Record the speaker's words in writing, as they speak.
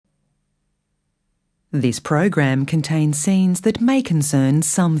This program contains scenes that may concern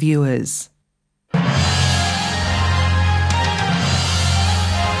some viewers.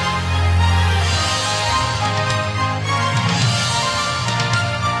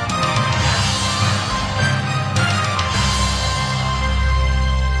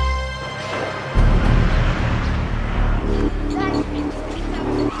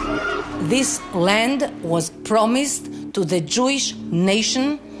 This land was promised to the Jewish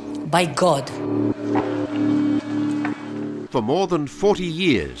nation by God. For more than 40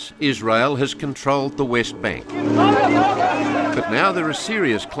 years, Israel has controlled the West Bank. But now there are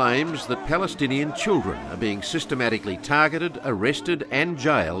serious claims that Palestinian children are being systematically targeted, arrested and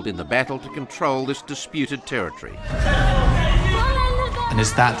jailed in the battle to control this disputed territory. And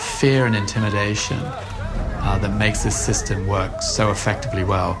it's that fear and intimidation that makes this system work so effectively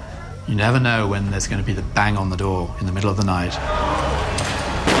well. You never know when there's going to be the bang on the door in the middle of the night.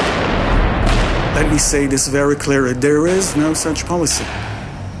 Let me say this very clearly. There is no such policy.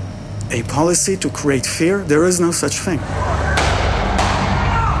 A policy to create fear, there is no such thing.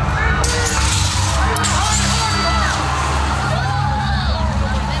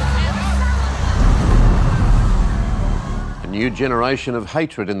 A new generation of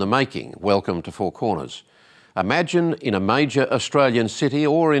hatred in the making. Welcome to Four Corners. Imagine in a major Australian city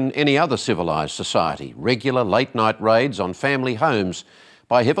or in any other civilised society, regular late-night raids on family homes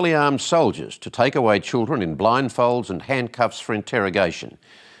by heavily armed soldiers to take away children in blindfolds and handcuffs for interrogation.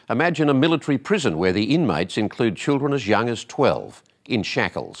 Imagine a military prison where the inmates include children as young as 12, in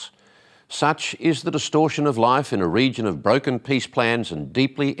shackles. Such is the distortion of life in a region of broken peace plans and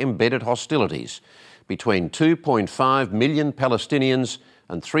deeply embedded hostilities between 2.5 million Palestinians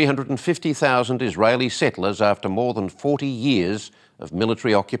and 350,000 Israeli settlers after more than 40 years of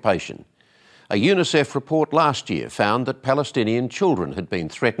military occupation. A UNICEF report last year found that Palestinian children had been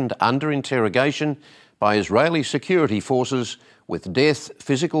threatened under interrogation by Israeli security forces with death,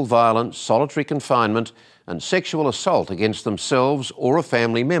 physical violence, solitary confinement and sexual assault against themselves or a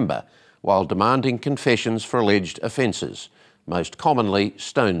family member while demanding confessions for alleged offences, most commonly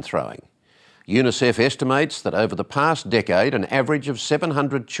stone throwing. UNICEF estimates that over the past decade, an average of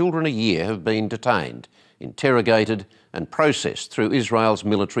 700 children a year have been detained, interrogated and processed through Israel's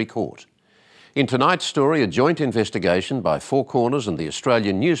military court. In tonight's story, a joint investigation by Four Corners and the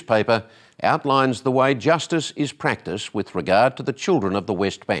Australian newspaper outlines the way justice is practiced with regard to the children of the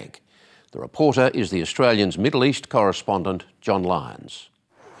West Bank. The reporter is the Australian's Middle East correspondent, John Lyons.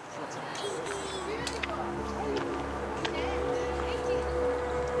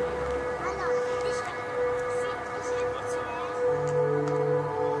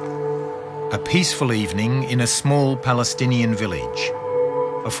 A peaceful evening in a small Palestinian village.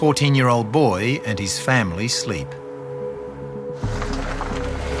 A 14-year-old boy and his family sleep.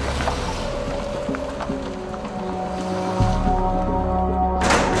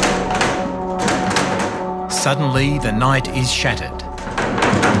 Suddenly, the night is shattered.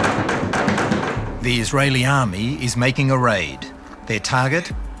 The Israeli army is making a raid. Their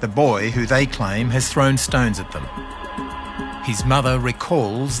target, the boy who they claim has thrown stones at them. His mother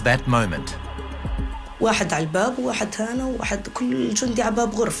recalls that moment. واحد على الباب وواحد هنا وواحد كل جندي على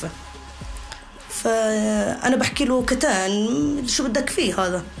باب غرفة. فأنا بحكي له كتان شو بدك فيه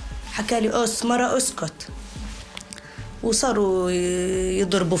هذا؟ حكى لي مرة اسكت. وصاروا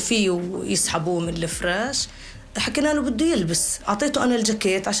يضربوا فيه ويسحبوه من الفراش. حكينا له بده يلبس، أعطيته أنا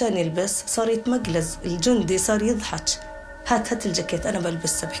الجاكيت عشان يلبس، صار يتمجلز، الجندي صار يضحك. هات الجاكيت أنا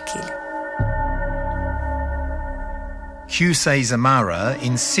بلبسه بحكي لي. Hussein Zamara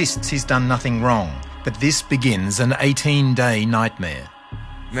insists he's done nothing wrong, but this begins an 18-day nightmare.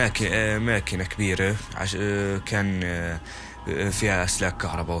 ماكينة كبيرة كان فيها أسلاك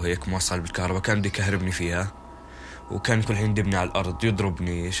كهرباء وهيك موصل بالكهرباء، كان بده يكهربني فيها وكان كل حين يدبني على الأرض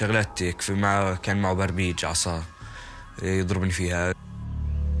يضربني شغلات هيك، كان معه بربيج عصا يضربني فيها.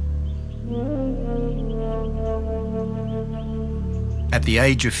 At the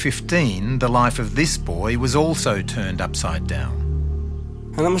age of 15, the life of this boy was also turned upside down.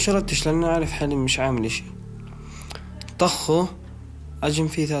 أنا ما شردتش لأني أعرف حالي مش عامل إشي. طخه أجم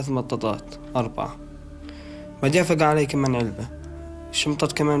فيه 3 مطاطات 4. بعدين فقع علي كمان علبة.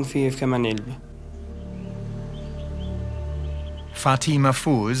 شمطت كمان فيه كمان علبة. Fatima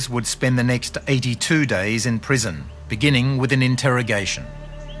Fouz would spend the next 82 days in prison, beginning with an interrogation.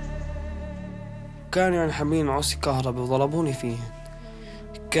 كانوا يعني حاملين عصي كهرباء وضربوني فيه.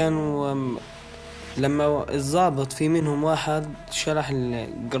 كانوا لما الضابط في منهم واحد شرح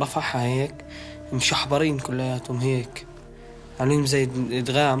رفعها هيك مشحبرين كلياتهم هيك عليهم زي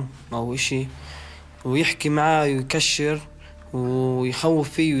ادغام او اشي، ويحكي معاه ويكشر ويخوف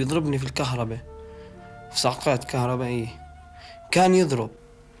فيه ويضربني في الكهرباء. صعقات كهربائية كان يضرب.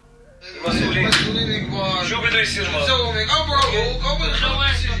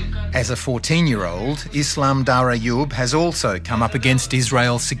 As a 14-year-old, Islam Dar Ayoub has also come up against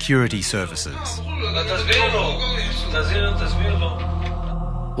Israel's security services.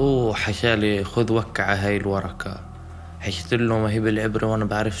 حكالي خذ وكع هاي الورقة. حكيت له ما هي بالعبرة وأنا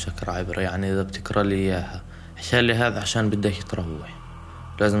بعرفش أقرأ عبرة، يعني إذا بتقرأ لي إياها. حكالي هذا عشان بدك تروح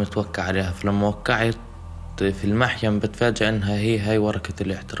لازم توكع عليها. فلما وكعت في المحكمة بتفاجأ إنها هاي ورقة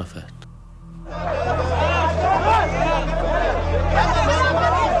الاعترافات.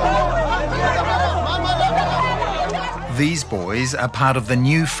 These boys are part of the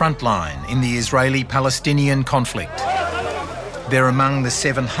new front line in the Israeli-Palestinian conflict. They're among the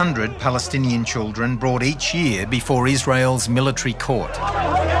 700 Palestinian children brought each year before Israel's military court.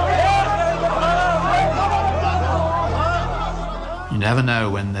 You never know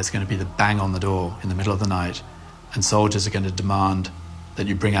when there's going to be the bang on the door in the middle of the night and soldiers are going to demand that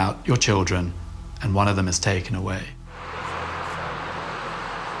you bring out your children and one of them is taken away.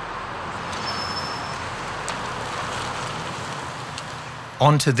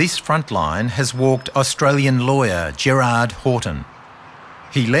 Onto this front line has walked Australian lawyer Gerard Horton.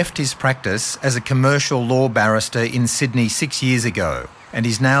 He left his practice as a commercial law barrister in Sydney 6 years ago and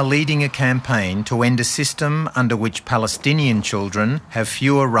is now leading a campaign to end a system under which Palestinian children have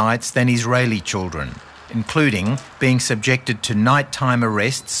fewer rights than Israeli children, including being subjected to nighttime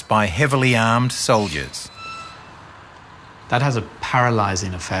arrests by heavily armed soldiers. That has a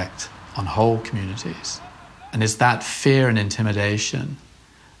paralysing effect on whole communities. And it's that fear and intimidation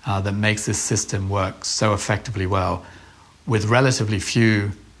that makes this system work so effectively well with relatively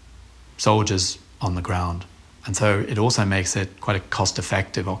few soldiers on the ground. And so it also makes it quite a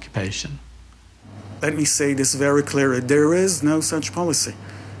cost-effective occupation. Let me say this very clearly. There is no such policy.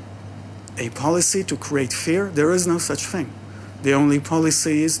 A policy to create fear, there is no such thing. The only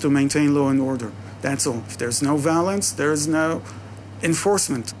policy is to maintain law and order. That's all. If there's no violence, there is no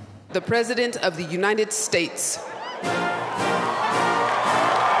enforcement. The President of the United States.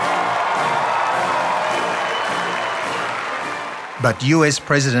 But US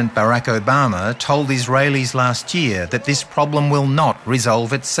President Barack Obama told Israelis last year that this problem will not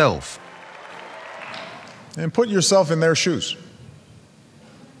resolve itself. And put yourself in their shoes.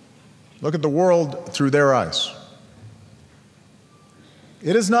 Look at the world through their eyes.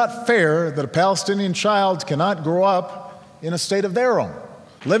 It is not fair that a Palestinian child cannot grow up in a state of their own,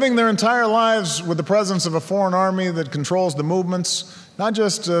 living their entire lives with the presence of a foreign army that controls the movements, not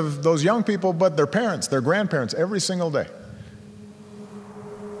just of those young people, but their parents, their grandparents, every single day.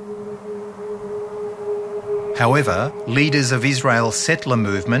 However, leaders of Israel's settler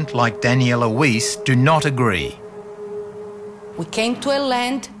movement, like Daniela Weiss, do not agree. We came to a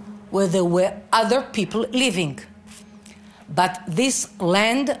land where there were other people living. But this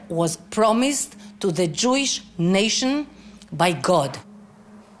land was promised to the Jewish nation by God.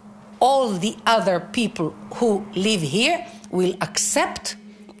 All the other people who live here will accept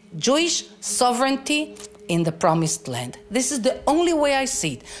Jewish sovereignty in the promised land. This is the only way I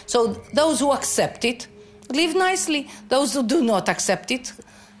see it. So those who accept it live nicely. Those who do not accept it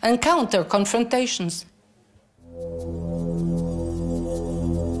encounter confrontations.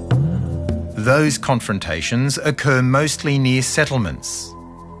 Those confrontations occur mostly near settlements.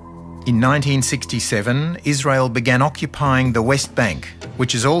 In 1967, Israel began occupying the West Bank,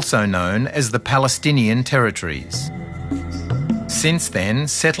 which is also known as the Palestinian territories. Since then,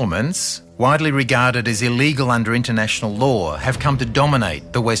 settlements, widely regarded as illegal under international law, have come to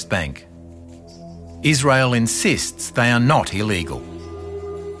dominate the West Bank. Israel insists they are not illegal.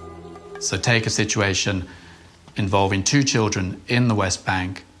 So take a situation involving two children in the West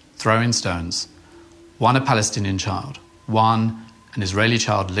Bank throwing stones, one a Palestinian child, one an Israeli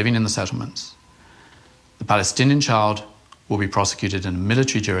child living in the settlements. The Palestinian child will be prosecuted in a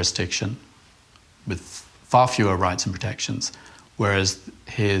military jurisdiction with far fewer rights and protections, whereas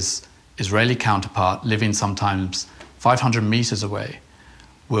his Israeli counterpart, living sometimes 500 meters away,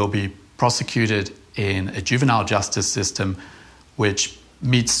 will be prosecuted in a juvenile justice system which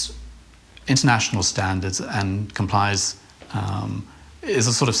meets international standards and complies, is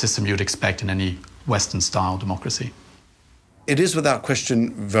a sort of system you would expect in any Western-style democracy. It is without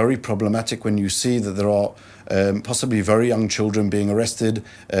question very problematic when you see that there are possibly very young children being arrested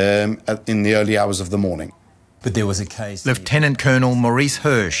in the early hours of the morning. But there was a case... Lieutenant Colonel Maurice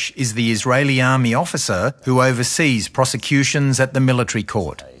Hirsch is the Israeli army officer who oversees prosecutions at the military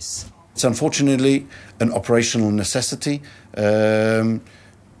court. It's unfortunately an operational necessity.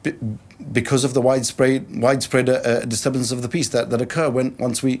 because of the widespread disturbance of the peace that occur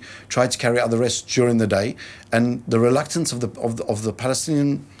once we try to carry out the arrests during the day, and the reluctance of the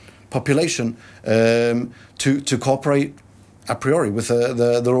Palestinian population to cooperate a priori with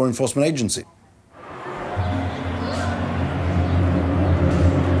the law enforcement agency.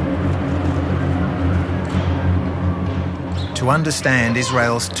 To understand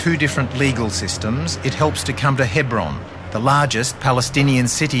Israel's two different legal systems, it helps to come to Hebron, the largest Palestinian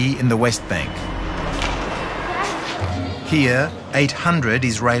city in the West Bank. Here, 800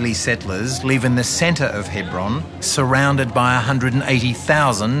 Israeli settlers live in the centre of Hebron, surrounded by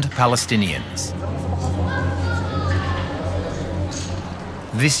 180,000 Palestinians.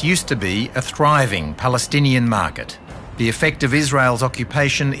 This used to be a thriving Palestinian market. The effect of Israel's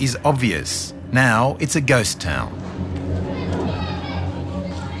occupation is obvious. Now it's a ghost town.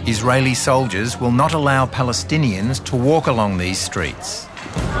 Israeli soldiers will not allow Palestinians to walk along these streets.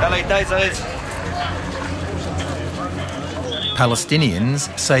 Palestinians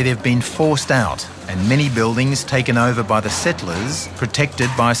say they've been forced out and many buildings taken over by the settlers,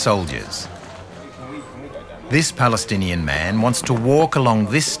 protected by soldiers. This Palestinian man wants to walk along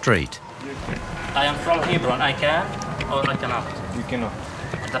this street. I am from Hebron. I can or I cannot? You cannot.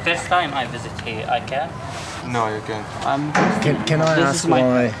 The first time I visit here, I can? No, you can't. Can I ask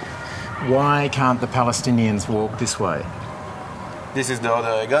why can't the Palestinians walk this way? This is the order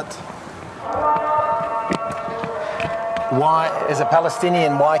I got. Why, as a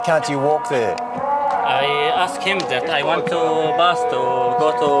Palestinian, why can't you walk there? I asked him that I want to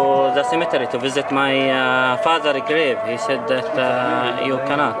go to the cemetery to visit my father's grave. He said that you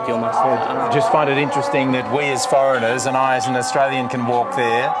cannot, you must. Just find it interesting that we as foreigners and I as an Australian can walk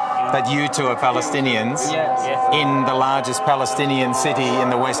there, but you two are Palestinians in the largest Palestinian city in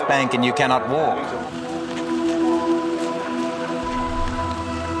the West Bank and you cannot walk.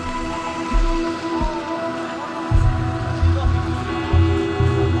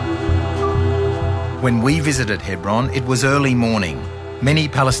 When we visited Hebron, it was early morning. Many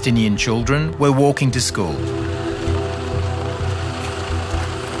Palestinian children were walking to school.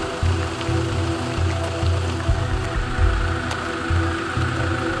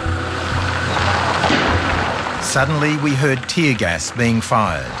 Suddenly, we heard tear gas being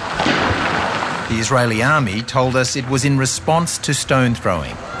fired. The Israeli army told us it was in response to stone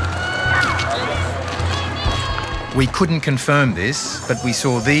throwing. We couldn't confirm this, but we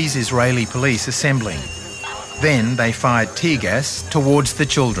saw these Israeli police assembling. Then they fired tear gas towards the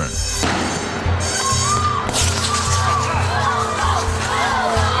children.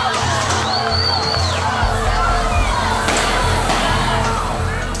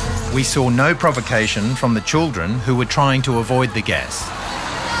 We saw no provocation from the children who were trying to avoid the gas.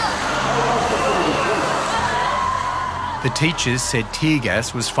 The teachers said tear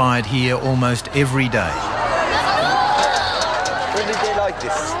gas was fired here almost every day. Every day like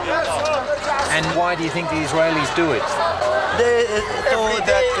this. And why do you think the Israelis do it? They thought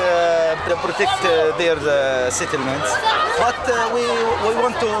that they protect their settlements, but we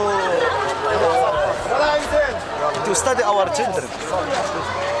want to study our children.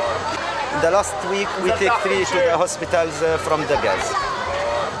 The last week we take 3 to the hospitals from the gas.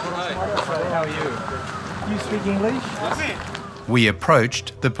 How are you? You speak English? We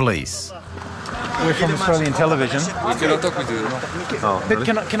approached the police. We're from Australian television. We cannot talk with you. Oh, but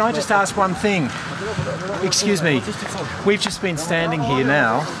can I just ask one thing? Excuse me, we've just been standing here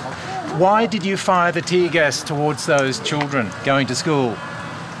now. Why did you fire the tear gas towards those children going to school?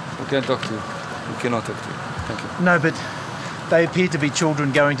 We can't talk to you. We cannot talk to you. Thank you. No, but they appear to be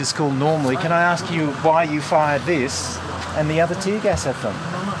children going to school normally. Can I ask you why you fired this and the other tear gas at them?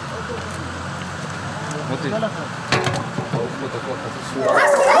 What did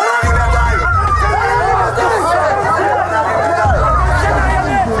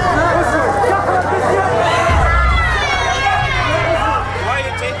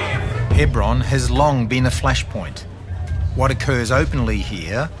Hebron has long been a flashpoint. What occurs openly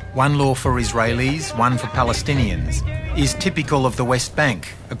here, one law for Israelis, one for Palestinians, is typical of the West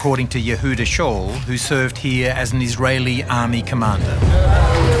Bank, according to Yehuda Shaul, who served here as an Israeli army commander.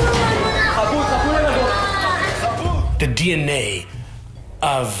 The DNA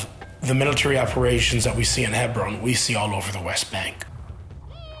of the military operations that we see in Hebron, we see all over the West Bank.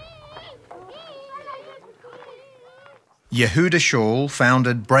 Yehuda Shaul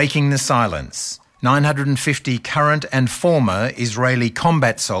founded Breaking the Silence, 950 current and former Israeli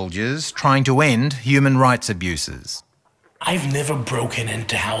combat soldiers trying to end human rights abuses. I've never broken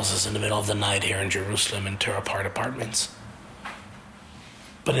into houses in the middle of the night here in Jerusalem and tore apart apartments.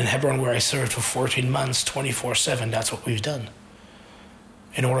 But in Hebron, where I served for 14 months, 24/7, that's what we've done.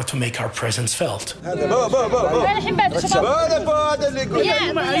 in order to make our presence felt. No, of course not.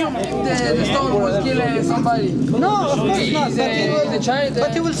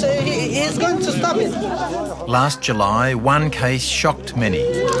 But he will say he is going to stop it. Last July, one case shocked many.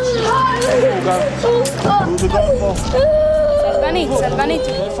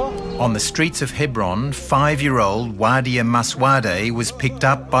 On the streets of Hebron, 5-year-old Wadia Maswadeh was picked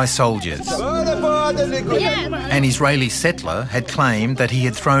up by soldiers. An Israeli settler had claimed that he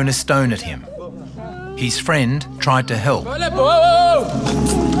had thrown a stone at him. His friend tried to help.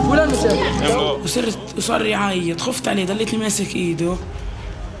 وصار يعيط خفت عليه ضليتني ماسك ايده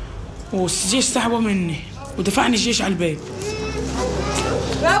والجيش سحبه مني ودفعني الجيش على البيت.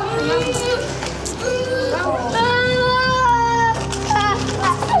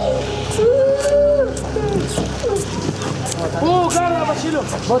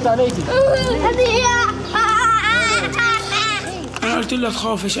 أنا قلت له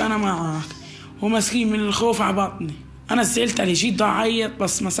تخافش أنا معك ومسكين من الخوف عبطني. أنا زعلت عليه جيت ضاعيط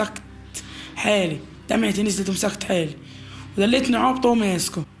بس مسكت حالي دمعتي نزلت ومسكت حالي ودليتني عابطه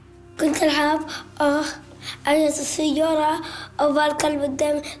وماسكه. كنت العب عجلة السيارة أو بالكلب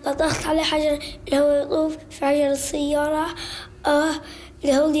قدامي لطخت عليه حجر اللي هو يطوف في عجلة السيارة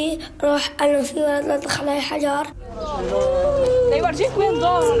اللي هو دي روح أنا في ولد لطخ عليه حجر.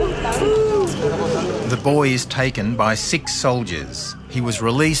 The boy is taken by 6 soldiers. He was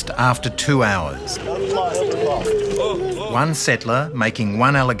released after 2 hours. One settler making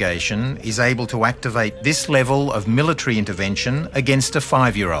one allegation is able to activate this level of military intervention against a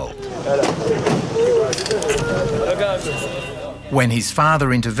 5-year-old. When his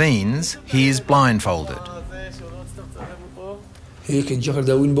father intervenes, he is blindfolded. هيك الجهر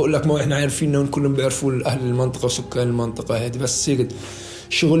ده وين بقول لك ما احنا عارفين انهم كلهم بيعرفوا اهل المنطقه وسكان المنطقه هذه بس هيك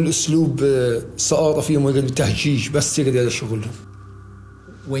شغل اسلوب سقاطه فيهم وهيك تهجيج بس هيك هذا شغلهم.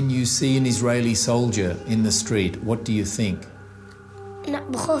 When you see an Israeli soldier in the street, what do you think?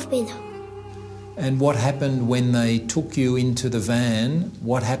 بخاف منهم. And what happened when they took you into the van?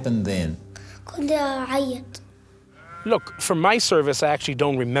 What happened then? كنت أعيط. Look, from my service, I actually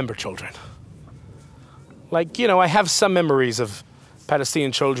don't remember children. Like, you know, I have some memories of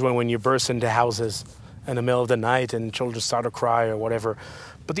Palestinian children when you burst into houses in the middle of the night and children start to cry or whatever.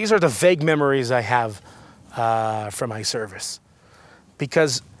 But these are the vague memories I have from my service.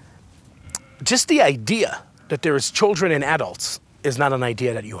 Because just the idea that there is children and adults is not an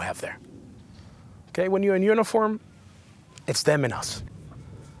idea that you have there. Okay, when you're in uniform, it's them and us.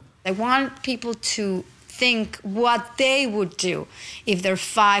 I want people to think what they would do if their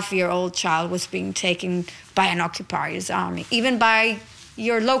 5-year-old child was being taken by an occupier's army, even by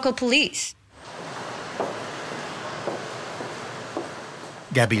your local police.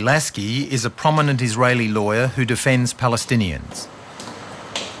 Gabi Lasky is a prominent Israeli lawyer who defends Palestinians.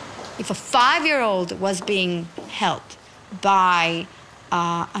 If a 5-year-old was being held by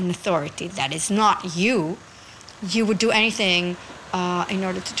an authority that is not you, you would do anything in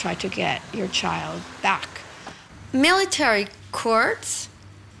order to try to get your child back. Military courts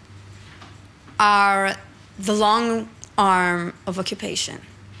are the long arm of occupation.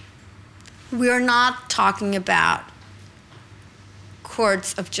 We are not talking about courts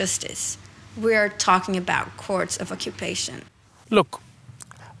of justice. We are talking about courts of occupation. Look,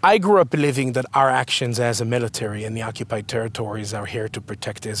 I grew up believing that our actions as a military in the occupied territories are here to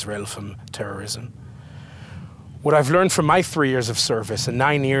protect Israel from terrorism. What I've learned from my 3 years of service and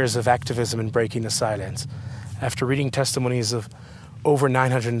 9 years of activism in breaking the silence, after reading testimonies of over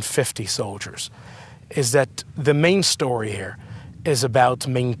 950 soldiers, is that the main story here is about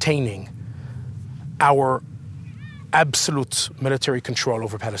maintaining our absolute military control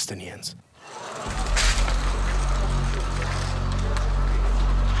over Palestinians.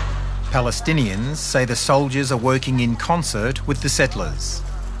 Palestinians say the soldiers are working in concert with the settlers.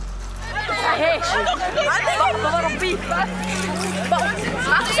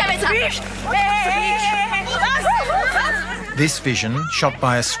 This vision, shot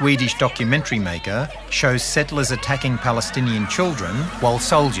by a Swedish documentary maker, shows settlers attacking Palestinian children while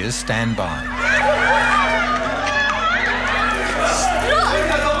soldiers stand by.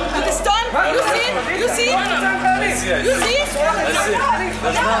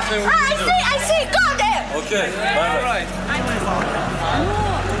 I see, go there. Okay, all right.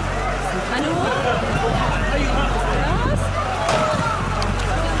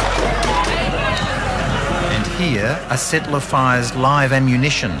 And here, a settler fires live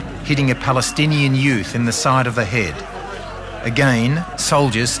ammunition, hitting a Palestinian youth in the side of the head. Again,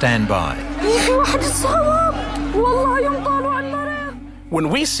 soldiers stand by. When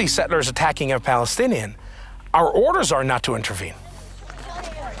we see settlers attacking a Palestinian, our orders are not to intervene.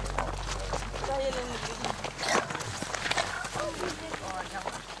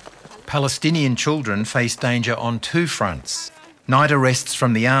 Palestinian children face danger on two fronts: night arrests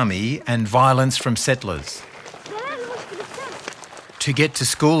from the army and violence from settlers. To get to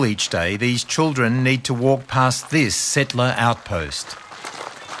school each day, these children need to walk past this settler outpost.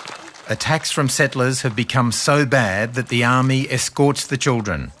 Attacks from settlers have become so bad that the army escorts the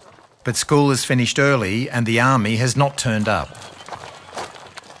children. But school is finished early and the army has not turned up.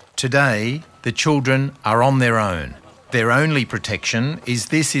 Today, the children are on their own. Their only protection is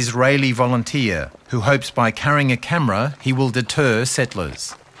this Israeli volunteer who hopes by carrying a camera he will deter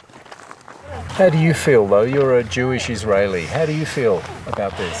settlers. How do you feel, though? You're a Jewish Israeli. How do you feel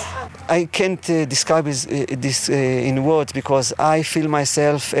about this? I can't describe this in words, because I feel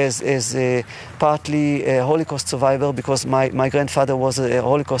myself as partly a Holocaust survivor, because my grandfather was a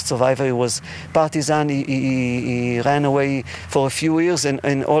Holocaust survivor. He was partisan. He ran away for a few years,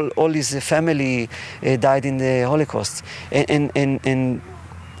 and all his family died in the Holocaust. And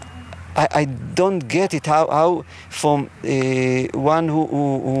I don't get it how from one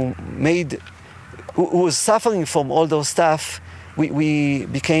who was suffering from all those stuff, we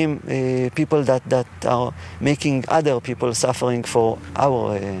became people that are making other people suffering for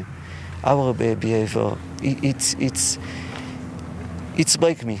our behavior. It's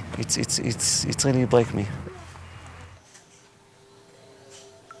break me. It's really break me.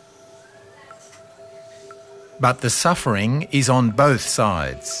 But the suffering is on both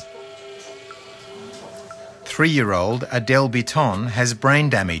sides. 3-year-old Adele Biton has brain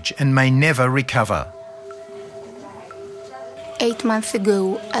damage and may never recover. 8 months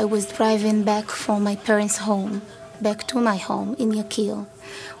ago, I was driving back from my parents' home, back to my home in Yakil,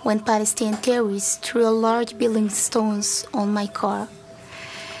 when Palestinian terrorists threw a large building stones on my car.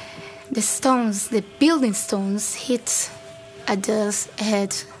 The building stones hit Adele's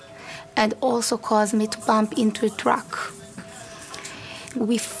head and also caused me to bump into a truck.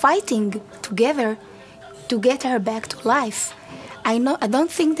 We're fighting together to get her back to life. I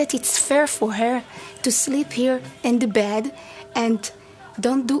don't think that it's fair for her to sleep here in the bed and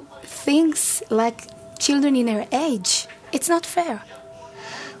don't do things like children in her age. It's not fair.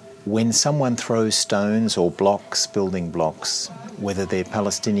 When someone throws stones or blocks, building blocks, whether they're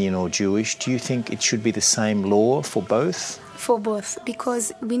Palestinian or Jewish, do you think it should be the same law for both? For both,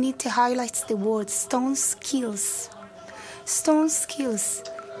 because we need to highlight the word stones kills. Stones kills.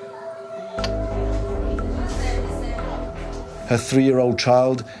 Her 3-year-old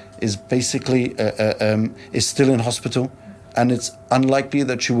child is basically is still in hospital, and it's unlikely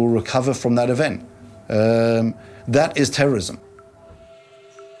that she will recover from that event. That is terrorism.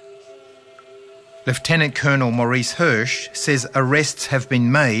 Lieutenant Colonel Maurice Hirsch says arrests have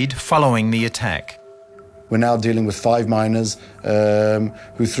been made following the attack. We're now dealing with 5 miners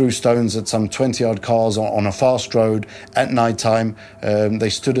who threw stones at some 20-odd cars on a fast road at night time. They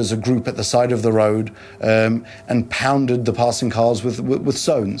stood as a group at the side of the road and pounded the passing cars with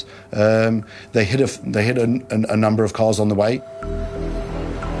stones. They hit a number of cars on the way.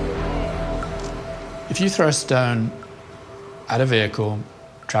 If you throw a stone at a vehicle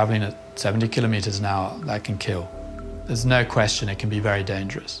travelling at 70 kilometres an hour, that can kill. There's no question it can be very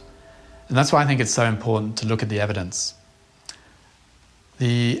dangerous. And that's why I think it's so important to look at the evidence.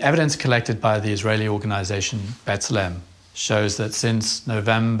 The evidence collected by the Israeli organisation B'Tselem shows that since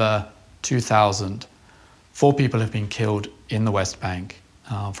November 2000, 4 people have been killed in the West Bank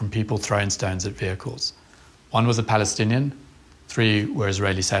from people throwing stones at vehicles. 1 was a Palestinian, 3 were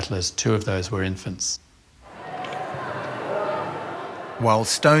Israeli settlers, 2 of those were infants. While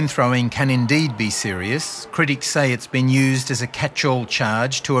stone throwing can indeed be serious, critics say it's been used as a catch-all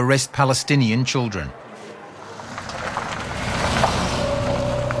charge to arrest Palestinian children.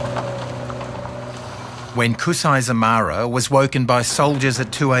 When Kusai Zamara was woken by soldiers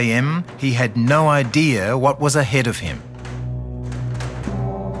at 2 a.m, he had no idea what was ahead of him.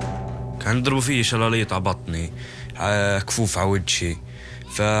 كان يضربوا فيه شلاليط على بطني، كفوف على وجهي،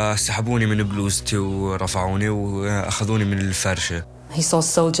 فسحبوني من بلوزتي ورفعوني وأخذوني من الفرشة. He saw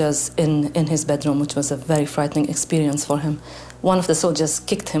soldiers in his bedroom, which was a very frightening experience for him. One of the soldiers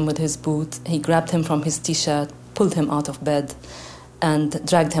kicked him with his boot. He grabbed him from his T-shirt, pulled him out of bed, and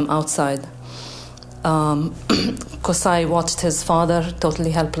dragged him outside. Kusai watched his father,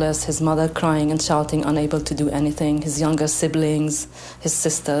 totally helpless, his mother crying and shouting, unable to do anything, his younger siblings, his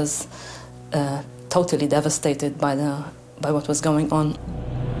sisters, totally devastated by what was going on.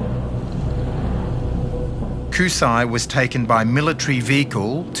 Kusai was taken by military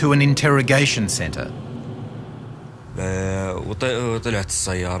vehicle to an interrogation centre. وطلعت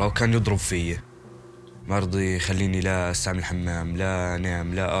السيارة وكان يضرب فيي. ما رضي يخليني لا استعمل الحمام لا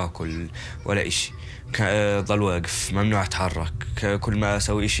انام لا اكل ولا اشي ضل واقف ممنوع اتحرك كل ما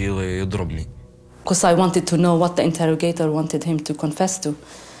اسوي اشي يضربني. Because I wanted to know what the interrogator wanted him to confess to,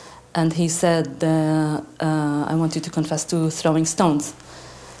 and he said I want you to confess to throwing stones.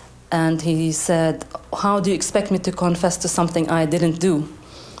 And he said, how do you expect me to confess to something I didn't do?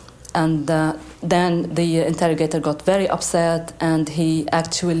 And then the interrogator got very upset, and he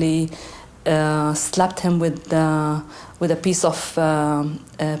actually slapped him with a piece of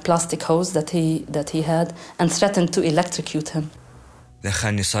plastic hose that he had, and threatened to electrocute him.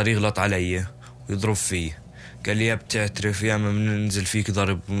 دخلني صار يغلط علي ويضرب فيه. قال لي يا بتعترف يا ما بننزل فيك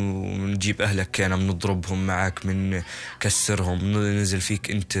ضرب ونجيب أهلك كان بنضربهم معك من كسرهم ننزل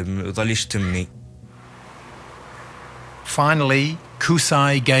فيك أنت ضل يشتمني. Finally,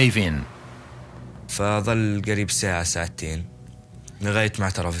 Kusai gave in. فظل قريب ساعة ساعتين لغاية ما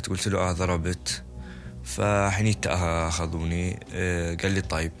اعترفت قلت له ضربت. فحنيت أخذوني قال لي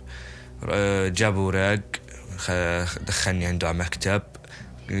طيب جابوا وراق دخلني عنده على مكتب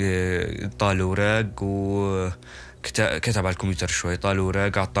طال وراق وكتب على الكمبيوتر شوي طال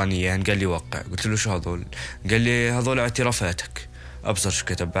وراق أعطاني إياه قال لي وقع. قلت له شو هذول؟ قال لي هذول اعترافاتك. أبصر شو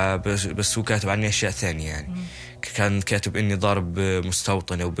كتب بس هو كاتب عني أشياء ثانية يعني كان كاتب إني ضارب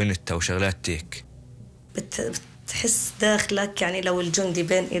مستوطنة وبنتها وشغلات هيك. بتحس داخلك يعني لو الجندي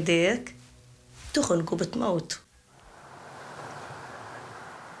بين إيديك تخنق وبتموت.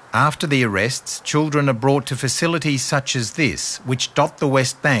 After the arrests, children are brought to facilities such as this, which dot the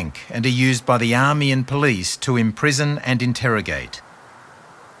West Bank and are used by the army and police to imprison and interrogate.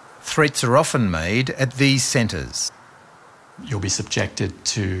 Threats are often made at these centres. You'll be subjected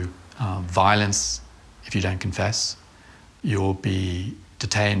to violence if you don't confess. You'll be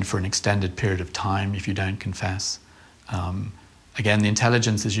detained for an extended period of time if you don't confess. Again, the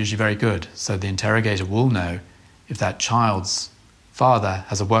intelligence is usually very good, so the interrogator will know if that child's father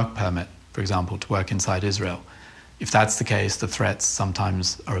has a work permit, for example, to work inside Israel. If that's the case, the threats sometimes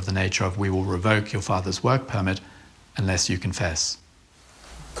are of the nature of we will revoke your father's work permit unless you confess.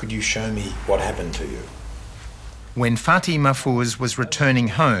 Could you show me what happened to you? When Fatih Mahfouz was returning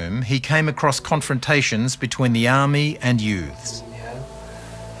home, he came across confrontations between the army and youths.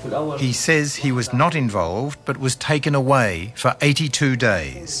 He says he was not involved but was taken away for 82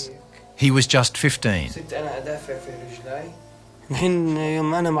 days. He was just 15. الحين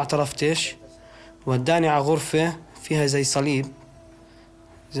يوم أنا ما اعترفتش وداني على غرفة فيها زي صليب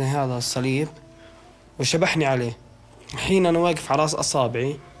زي هذا الصليب وشبحني عليه. الحين أنا واقف على رأس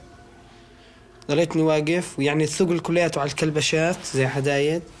أصابعي ضليتني واقف ويعني الثقل كلياته على الكلبشات زي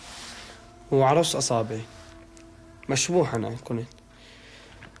حدايد وعلى رأس أصابعي مشبوح أنا كنت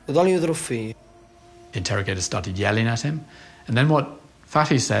وضل يضرب فيه. The interrogator started yelling at him, and then what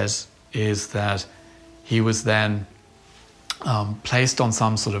Fatih says is that he was then placed on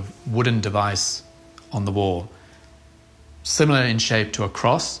some sort of wooden device on the wall, similar in shape to a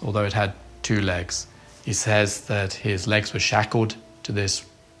cross, although it had two legs. He says that his legs were shackled to this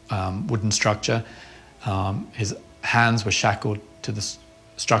wooden structure, his hands were shackled to the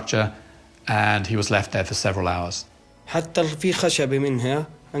structure, and he was left there for several hours. حتى في خشبة منها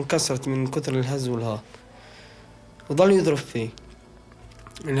انكسرت من كثر الهز والهات وضل يضرب فيه.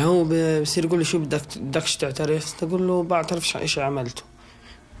 اللي هو بصير يقول لي شو بدكش تعترف؟ تقول له بعترفش عن إشي عملته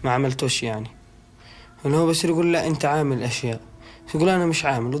ما عملتوش يعني. اللي هو بصير يقول لا أنت عامل أشياء يقول أنا مش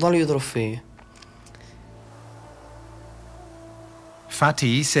عامل وضل يضرب فيه.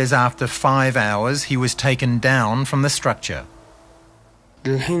 Fatih says after 5 hours he was taken down from the structure.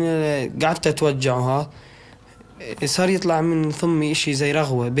 الحين قعدت أتوجعها صار يطلع من ثمي إشي زي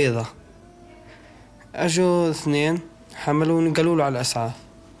رغوة بيضة. أجوا اثنين حملوني قالوا له على الأسعاف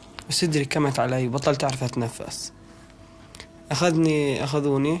وصدري كمت علي وبطلت أعرف أتنفس.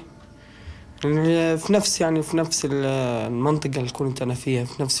 أخذوني في نفس يعني في نفس المنطقة اللي كنت أنا فيها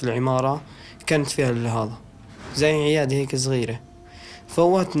في نفس العمارة كانت فيها هذا زي عيادة هيك صغيرة.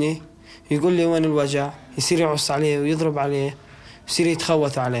 فوتني يقول لي وين الوجع يصير يعص عليه ويضرب عليه يصير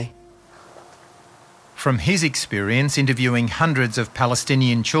يتخوت عليه. From his experience interviewing hundreds of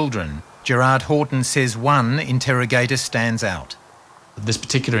Palestinian children, Gerard Horton says one interrogator stands out. This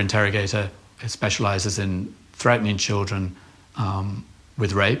particular interrogator specialises in threatening children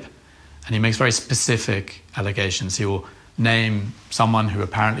with rape, and he makes very specific allegations. He will name someone who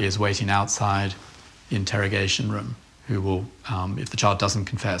apparently is waiting outside the interrogation room, who will, if the child doesn't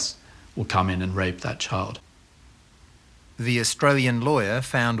confess, will come in and rape that child. The Australian lawyer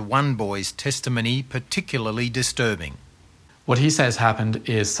found one boy's testimony particularly disturbing. What he says happened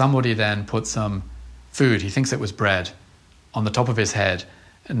is somebody then put some food, he thinks it was bread, on the top of his head,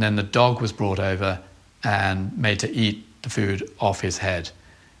 and then the dog was brought over and made to eat the food off his head.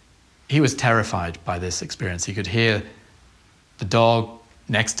 He was terrified by this experience. He could hear the dog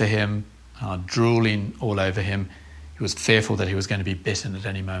next to him drooling all over him. He was fearful that he was going to be bitten at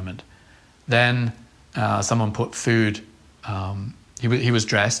any moment. Then someone put food, he was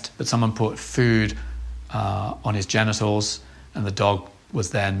dressed, but someone put food on his genitals, and the dog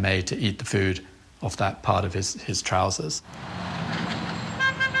was then made to eat the food off that part of his trousers.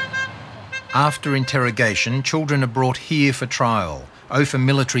 After interrogation, children are brought here for trial, Ophir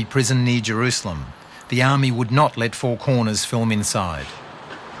military prison near Jerusalem. The army would not let Four Corners film inside.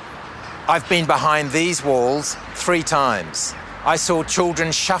 I've been behind these walls 3 times. I saw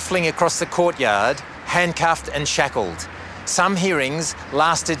children shuffling across the courtyard, handcuffed and shackled. Some hearings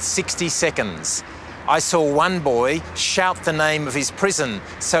lasted 60 seconds. I saw one boy shout the name of his prison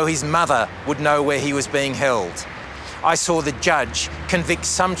so his mother would know where he was being held. I saw the judge convict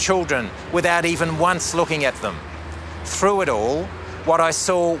some children without even once looking at them. Through it all, what I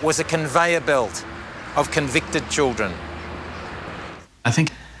saw was a conveyor belt of convicted children. I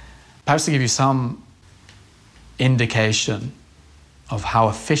think perhaps to give you some indication of how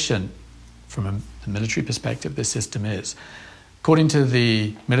efficient, from a military perspective, this system is. According to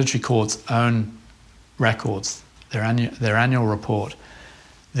the military court's own records, their annual report,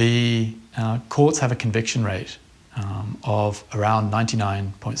 the courts have a conviction rate of around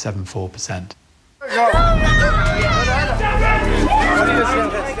 99.74%.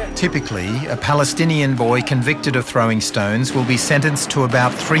 Typically, a Palestinian boy convicted of throwing stones will be sentenced to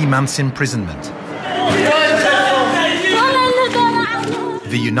about 3 months' imprisonment.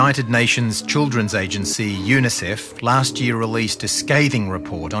 The United Nations Children's Agency, UNICEF, last year released a scathing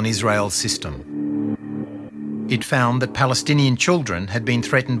report on Israel's system. It found that Palestinian children had been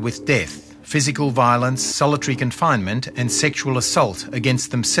threatened with death, physical violence, solitary confinement and sexual assault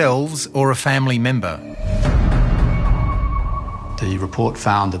against themselves or a family member. The report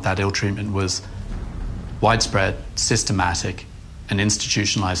found that ill treatment was widespread, systematic and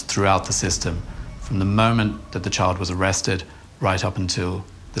institutionalized throughout the system from the moment that the child was arrested right up until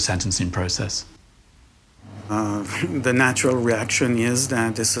the sentencing process. The natural reaction is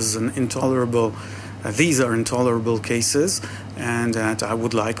that this is these are intolerable cases, and that I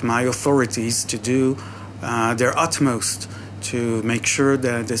would like my authorities to do their utmost to make sure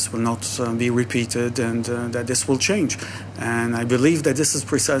that this will not be repeated and that this will change. And I believe that this is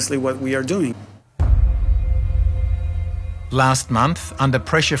precisely what we are doing. Last month, under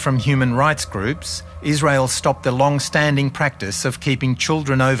pressure from human rights groups, Israel stopped the long-standing practice of keeping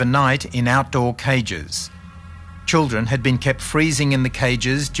children overnight in outdoor cages. Children had been kept freezing in the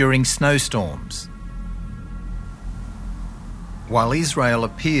cages during snowstorms. While Israel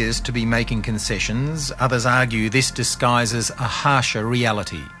appears to be making concessions, others argue this disguises a harsher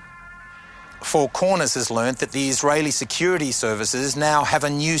reality. Four Corners has learnt that the Israeli security services now have a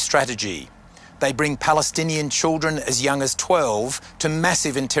new strategy. They bring Palestinian children as young as 12 to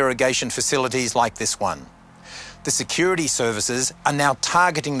massive interrogation facilities like this one. The security services are now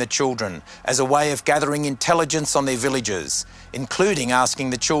targeting the children as a way of gathering intelligence on their villages, including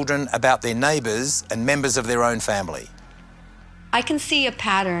asking the children about their neighbours and members of their own family. I can see a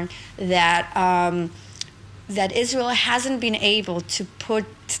pattern that that Israel hasn't been able to put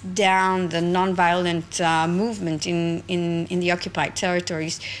down the nonviolent movement in the occupied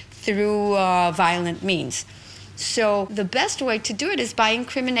territories through violent means. So the best way to do it is by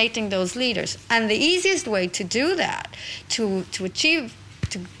incriminating those leaders. And the easiest way to do that, to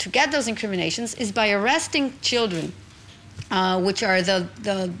get those incriminations, is by arresting children, which are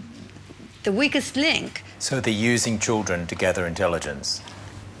the weakest link. So they're using children to gather intelligence?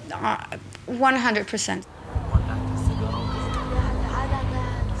 100%.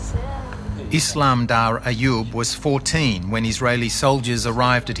 Islam Dar Ayub was 14 when Israeli soldiers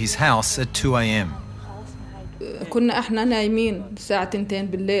arrived at his house at 2 a.m. كنا احنا نايمين الساعة 2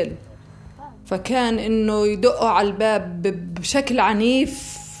 بالليل فكان انه يدقوا على الباب بشكل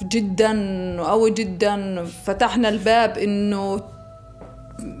عنيف جدا وقوي جدا. فتحنا الباب انه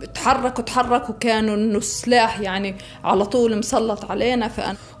تحركوا كانوا انه السلاح يعني على طول مسلط علينا.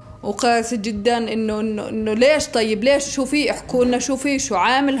 فأنا وقاسي جدا انه ليش طيب ليش شو في احكوا لنا شو في شو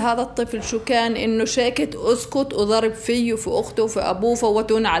عامل هذا الطفل شو كان انه شاكت اسكت وضرب فيه وفي اخته وفي ابوه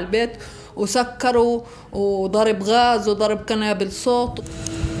فوتونا على البيت وسكروا وضرب غاز وضرب قنابل صوت.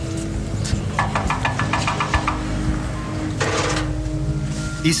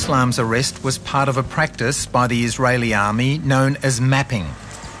 Islam's arrest was part of a practice by the Israeli army known as mapping.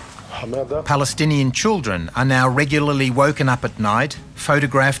 Palestinian children are now regularly woken up at night,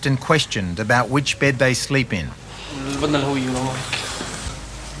 photographed and questioned about which bed they sleep in.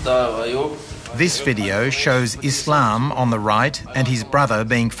 This video shows Islam on the right and his brother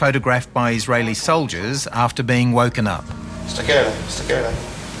being photographed by Israeli soldiers after being woken up.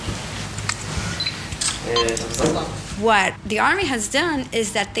 What the army has done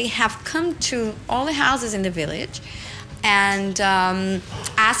is that they have come to all the houses in the village and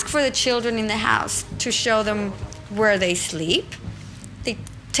ask for the children in the house to show them where they sleep. They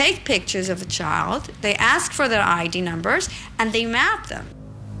take pictures of the child, they ask for their ID numbers, and they map them.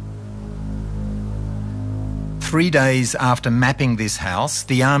 3 days after mapping this house,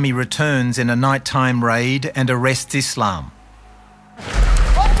 the army returns in a nighttime raid and arrests Islam.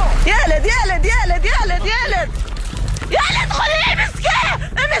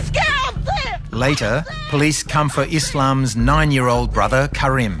 Later, police come for Islam's 9-year-old brother,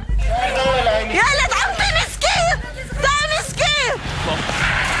 Karim.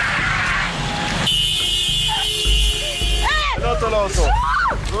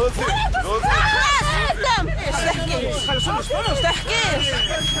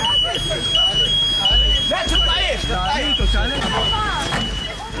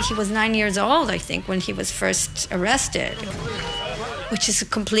 He was 9 years old, I think, when he was first arrested, which is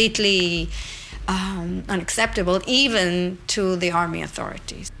completely unacceptable even to the army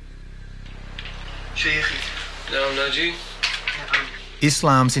authorities.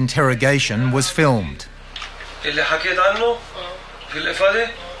 Islam's interrogation was filmed.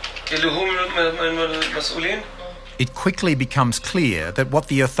 It quickly becomes clear that what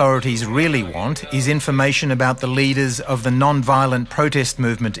the authorities really want is information about the leaders of the non-violent protest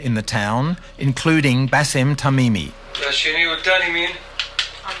movement in the town, including Bassem Tamimi.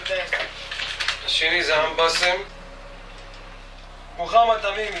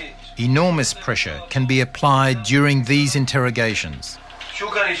 Enormous pressure can be applied during these interrogations.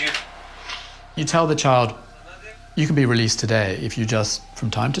 You tell the child, you can be released today if you just,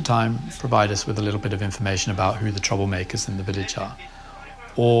 from time to time, provide us with a little bit of information about who the troublemakers in the village are.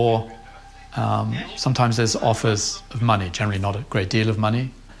 Or sometimes there's offers of money, generally not a great deal of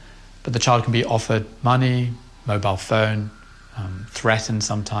money, but the child can be offered money, mobile phone, threatened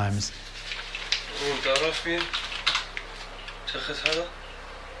sometimes.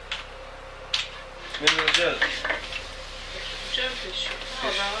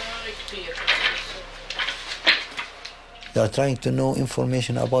 They are trying to know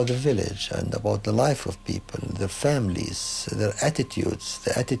information about the village and about the life of people, their families, their attitudes,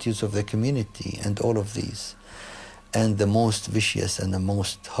 the attitudes of the community, and all of these. And the most vicious and the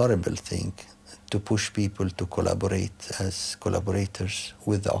most horrible thing, to push people to collaborate as collaborators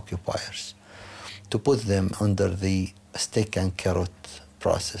with the occupiers, to put them under the stick and carrot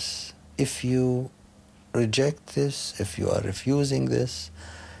process. If you reject this, if you are refusing this,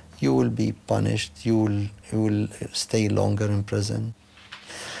 you will be punished, you will stay longer in prison.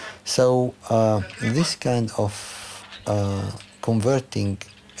 So this kind of converting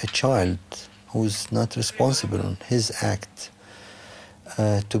a child who's not responsible on his act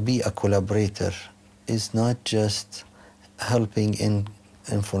to be a collaborator is not just helping in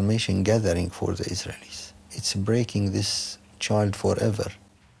information gathering for the Israelis. It's breaking this child forever.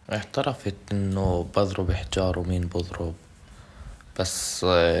 اعترفت إنه بضرب حجار ومين بضرب بس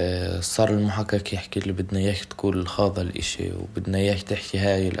صار المحقق يحكي لي بدنا إياك تقول هذا الإشي وبدنا إياك تحكي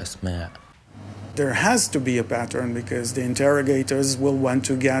هاي الأسماء. There has to be a pattern because the interrogators will want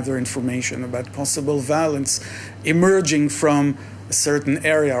to gather information about possible violence emerging from a certain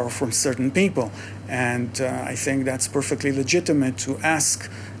area or from certain people. And I think that's perfectly legitimate to ask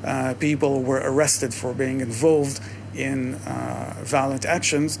people who were arrested for being involved in violent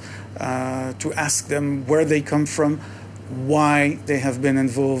actions, to ask them where they come from, why they have been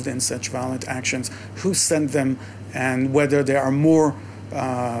involved in such violent actions, who sent them, and whether there are more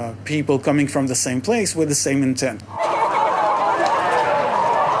people coming from the same place with the same intent.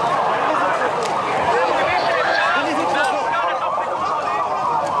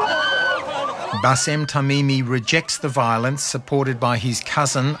 Bassem Tamimi rejects the violence supported by his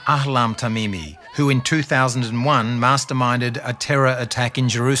cousin Ahlam Tamimi, who in 2001 masterminded a terror attack in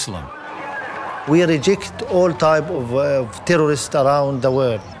Jerusalem. We reject all type of terrorists around the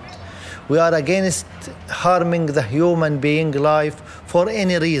world. We are against harming the human being life for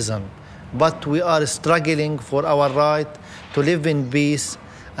any reason, but we are struggling for our right to live in peace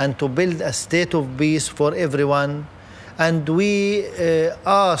and to build a state of peace for everyone. And we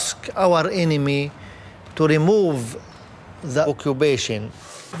ask our enemy to remove the occupation.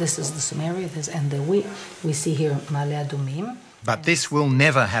 This is the Sumerians, and we see here Ma'ale Adumim. But this will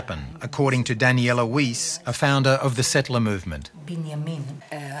never happen, according to Daniela Weiss, a founder of the settler movement.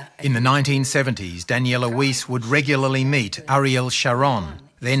 In the 1970s, Daniela Weiss would regularly meet Ariel Sharon,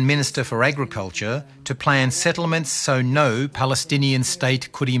 then Minister for Agriculture, to plan settlements so no Palestinian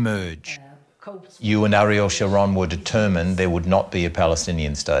state could emerge. You and Ariel Sharon were determined there would not be a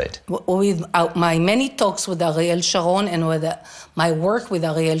Palestinian state. With my many talks with Ariel Sharon and with my work with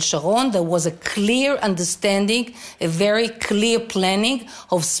Ariel Sharon, there was a clear understanding, a very clear planning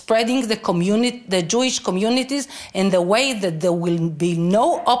of spreading the Jewish communities in the way that there will be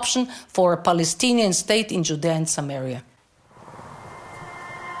no option for a Palestinian state in Judea and Samaria.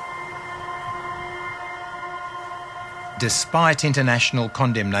 Despite international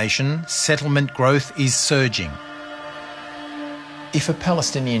condemnation, settlement growth is surging. If a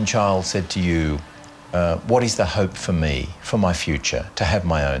Palestinian child said to you, what is the hope for me, for my future, to have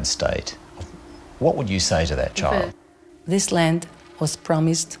my own state, what would you say to that child? This land was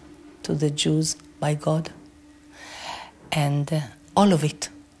promised to the Jews by God, and all of it.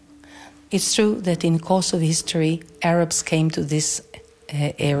 It's true that in the course of history, Arabs came to this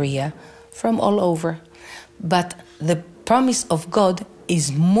area from all over, but the promise of God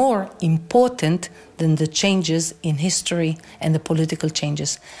is more important than the changes in history and the political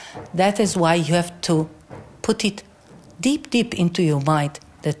changes. That is why you have to put it deep, deep into your mind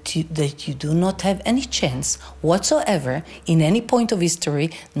that you do not have any chance whatsoever in any point of history,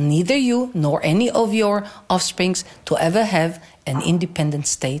 neither you nor any of your offsprings, to ever have an independent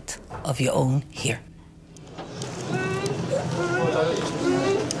state of your own here.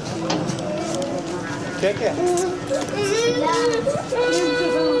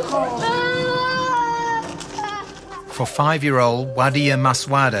 For 5-year-old Wadia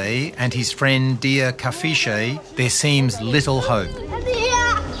Maswade and his friend Dia Kafishe, there seems little hope.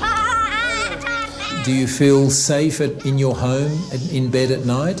 Do you feel safe in your home, in bed at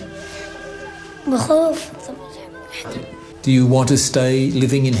night? Do you want to stay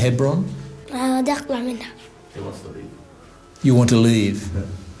living in Hebron? You want to leave?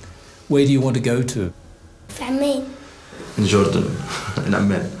 Where do you want to go to? In Jordan, in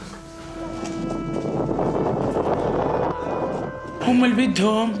Amman. هم اللي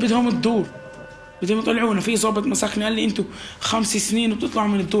بدهم الدور، بدهم يطلعونا. في ضابط مسكني قال لي انتوا 5 سنين وبتطلعوا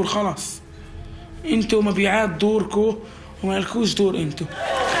من الدور خلاص، انتوا مبيعات دوركم وما لكوش دور انتوا.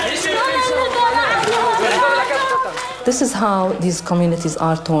 This is how these communities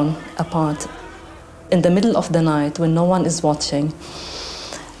are torn apart in the middle of the night when no one is watching.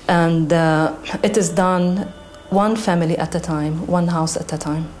 And it is done one family at a time, one house at a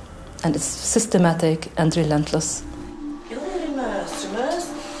time. And it's systematic and relentless.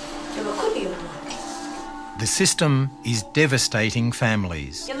 The system is devastating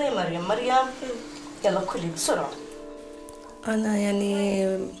families. أنا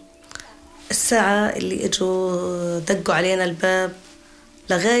يعني الساعة اللي إجوا دقوا علينا الباب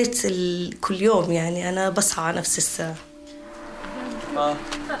لغاية كل يوم، يعني أنا بصحى على نفس الساعة.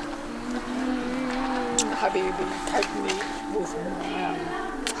 حبيبي تحبني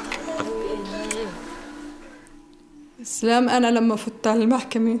اسلام. أنا لما فت على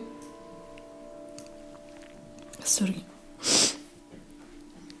المحكمة سوري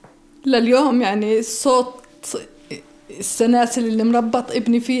لليوم يعني صوت السلاسل اللي مربط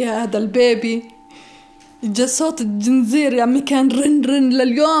ابني فيها هذا البيبي، جا صوت الجنزير يعني كان رن رن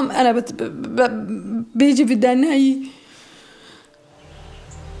لليوم أنا بيجي في داني.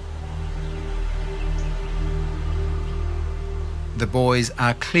 The boys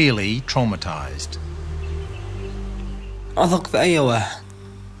are clearly traumatized. أثق في أي واحد.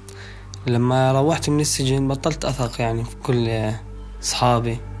 لما روحت من السجن بطلت أثق يعني في كل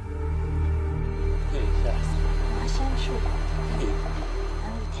أصحابي.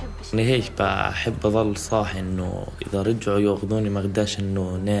 أنا هيك بحب أظل صاحي إنه إذا رجعوا يأخذوني ما أقدرش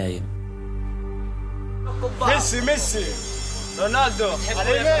إنه نايم. ميسي رونالدو.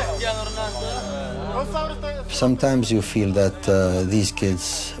 Sometimes you feel that these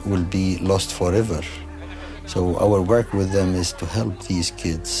kids will be lost forever. So our work with them is to help these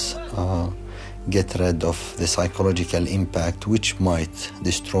kids get rid of the psychological impact which might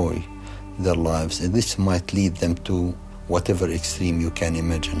destroy their lives. And this might lead them to whatever extreme you can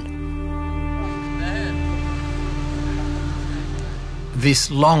imagine.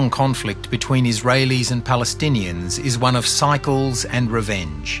 This long conflict between Israelis and Palestinians is one of cycles and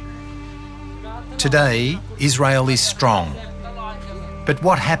revenge. Today, Israel is strong. But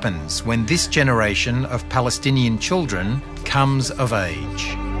what happens when this generation of Palestinian children comes of age?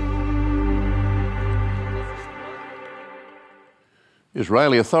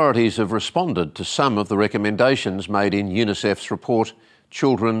 Israeli authorities have responded to some of the recommendations made in UNICEF's report,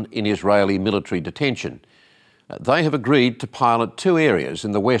 Children in Israeli Military Detention. They have agreed to pilot 2 areas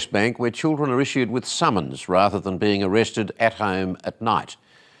in the West Bank where children are issued with summons rather than being arrested at home at night.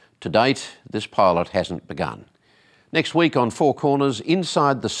 To date, this pilot hasn't begun. Next week on Four Corners,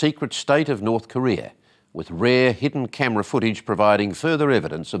 inside the secret state of North Korea, with rare hidden camera footage providing further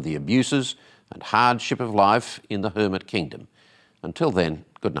evidence of the abuses and hardship of life in the Hermit Kingdom. Until then,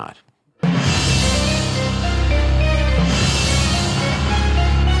 good night.